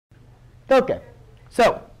OK,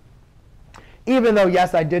 so even though,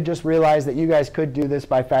 yes, I did just realize that you guys could do this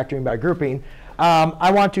by factoring by grouping,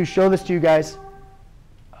 I want to show this to you guys.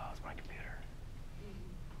 Oh, it's my computer.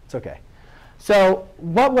 It's OK. So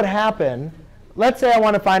what would happen, let's say I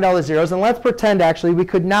want to find all the zeros. And let's pretend, actually, we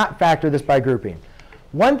could not factor this by grouping.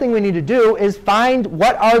 One thing we need to do is find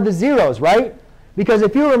what are the zeros, right? Because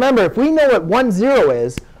if you remember, if we know what 1, 0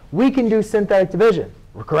 is, we can do synthetic division.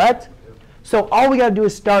 Correct? So all we got to do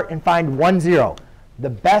is start and find 1, 0. The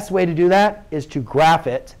best way to do that is to graph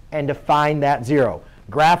it and to find that 0.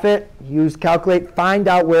 Graph it, use calculate, find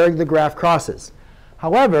out where the graph crosses.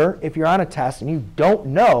 However, if you're on a test and you don't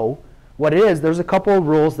know what it is, there's a couple of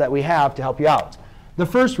rules that we have to help you out. The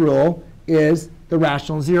first rule is the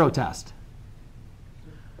rational zero test.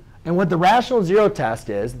 And what the rational zero test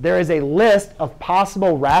is, there is a list of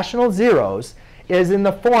possible rational zeros is in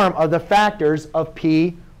the form of the factors of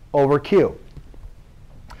p over q.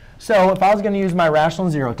 So if I was going to use my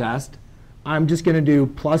rational zero test, I'm just going to do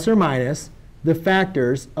plus or minus the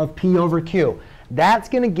factors of p over q. That's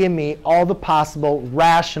going to give me all the possible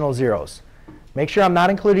rational zeros. Make sure I'm not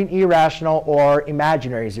including irrational or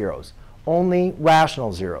imaginary zeros, only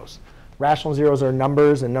rational zeros. Rational zeros are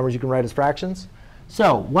numbers, and numbers you can write as fractions.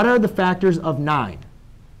 So what are the factors of 9?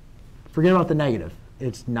 Forget about the negative.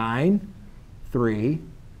 It's 9, 3,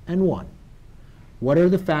 and 1. What are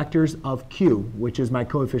the factors of q, which is my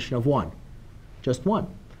coefficient of 1? Just 1.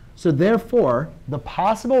 So therefore, the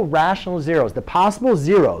possible rational zeros, the possible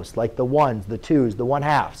zeros, like the 1s, the 2s, the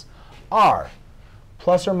 1/2s, are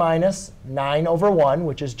plus or minus 9 over 1,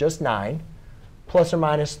 which is just 9, plus or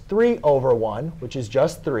minus 3 over 1, which is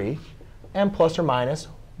just 3, and plus or minus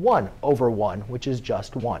 1 over 1, which is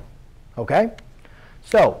just 1. OK?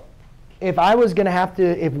 So if I was going to have to,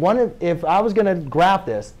 if I was going to graph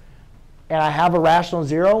this, and I have a rational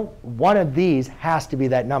zero, one of these has to be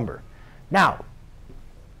that number. Now,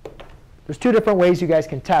 there's two different ways you guys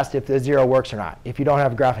can test if the zero works or not, if you don't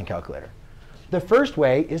have a graphing calculator. The first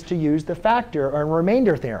way is to use the factor or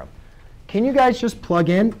remainder theorem. Can you guys just plug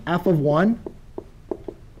in f of 1?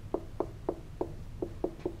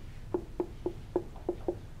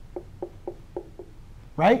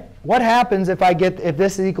 Right? What happens if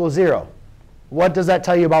this is equal 0? What does that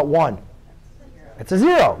tell you about 1? It's a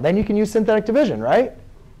 0. Then you can use synthetic division, right?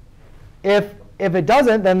 If it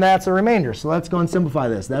doesn't, then that's a remainder. So let's go and simplify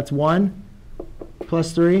this. That's 1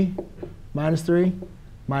 plus 3 minus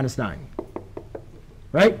 9.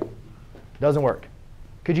 Right? Doesn't work.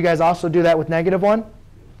 Could you guys also do that with -1?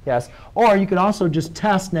 Yes. Or you could also just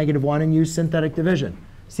test -1 and use synthetic division.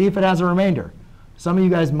 See if it has a remainder. Some of you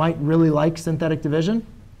guys might really like synthetic division.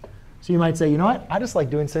 So you might say, you know what? I just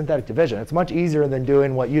like doing synthetic division. It's much easier than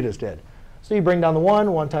doing what you just did. So you bring down the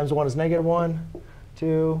 1. 1 times 1 is -1.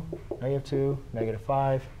 2, -2,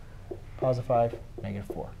 -5, +5,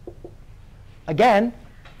 -4. Again,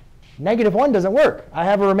 -1 doesn't work. I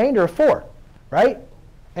have a remainder of 4, right?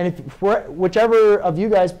 And if whichever of you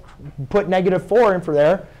guys put -4 in for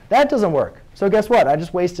there, that doesn't work. So guess what? I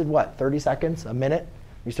just wasted, what, 30 seconds, a minute?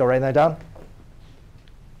 You still writing that down?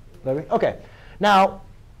 OK. Now,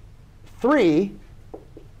 3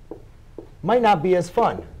 might not be as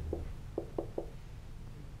fun.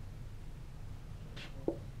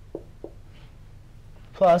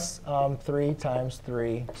 Plus 3 times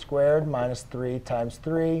 3 squared minus 3 times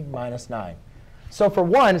 3 minus 9. So for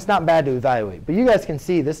 1, it's not bad to evaluate. But you guys can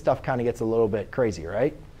see this stuff kind of gets a little bit crazy,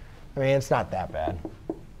 right? I mean, it's not that bad.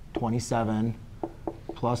 27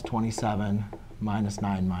 plus 27 minus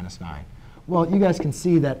 9 minus 9. Well, you guys can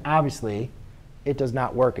see that obviously it does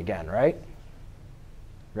not work again, right?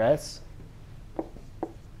 Yes?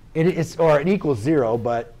 Or it equals 0,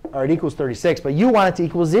 or it equals 36. But you want it to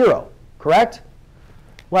equal 0, correct?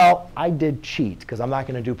 Well, I did cheat, because I'm not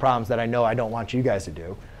going to do problems that I know I don't want you guys to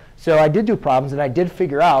do. So I did do problems, and I did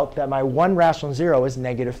figure out that my one rational zero is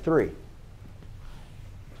 -3.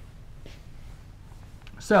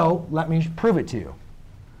 So let me prove it to you.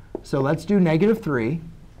 So let's do -3.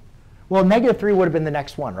 Well, -3 would have been the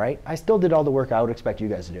next one, right? I still did all the work I would expect you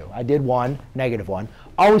guys to do. I did 1, -1.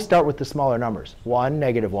 Always start with the smaller numbers. 1,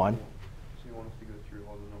 -1. So you want us to go through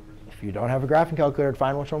all the numbers? If you don't have a graphing calculator to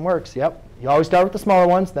find which one works, yep. You always start with the smaller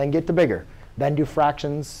ones, then get to bigger. Then do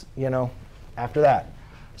fractions, after that.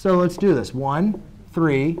 So let's do this. 1,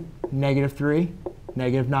 3, -3,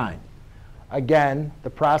 -9. Again, the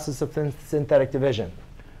process of synthetic division.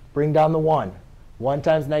 Bring down the 1. 1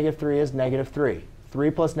 times -3 is -3. 3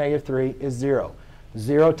 plus -3 is 0.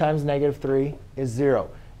 0 times -3 is 0.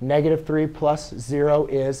 -3 plus 0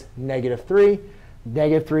 is -3.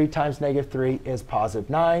 -3 times -3 is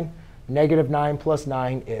 +9. -9 plus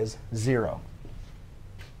 9 is 0.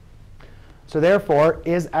 So therefore,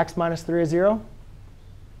 is x minus 3 a 0?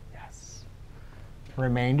 Yes.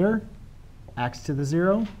 Remainder, x to the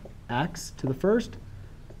 0, x to the first,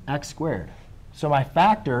 x squared. So my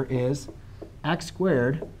factor is x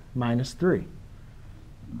squared minus 3.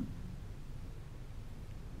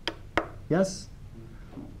 Yes?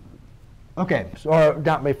 OK, so, or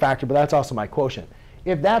not my factor, but that's also my quotient.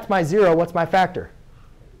 If that's my 0, what's my factor?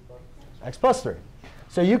 X plus 3.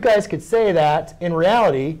 So you guys could say that, in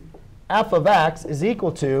reality, f of x is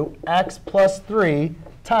equal to x plus 3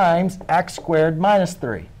 times x squared minus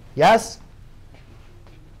 3. Yes?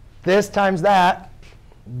 This times that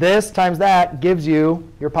gives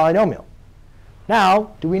you your polynomial.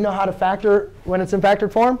 Now, do we know how to factor when it's in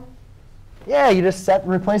factored form? Yeah, you just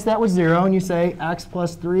replace that with 0, and you say x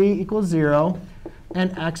plus 3 equals 0,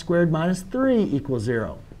 and x squared minus 3 equals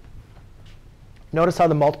 0. Notice how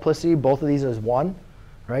the multiplicity, both of these is 1,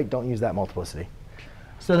 right? Don't use that multiplicity.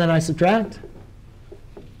 So then I subtract.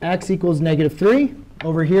 X equals negative 3.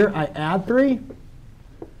 Over here, I add 3.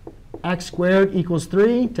 X squared equals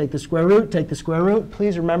 3. Take the square root, take the square root.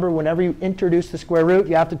 Please remember, whenever you introduce the square root,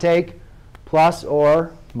 you have to take plus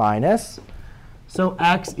or minus. So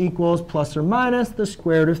x equals plus or minus the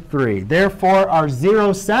square root of 3. Therefore, our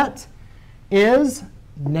 0 set is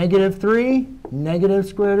negative 3, negative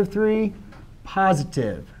square root of 3,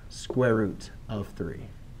 positive square root of 3.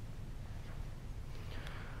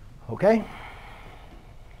 OK?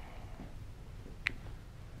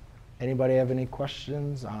 Anybody have any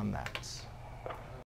questions on that?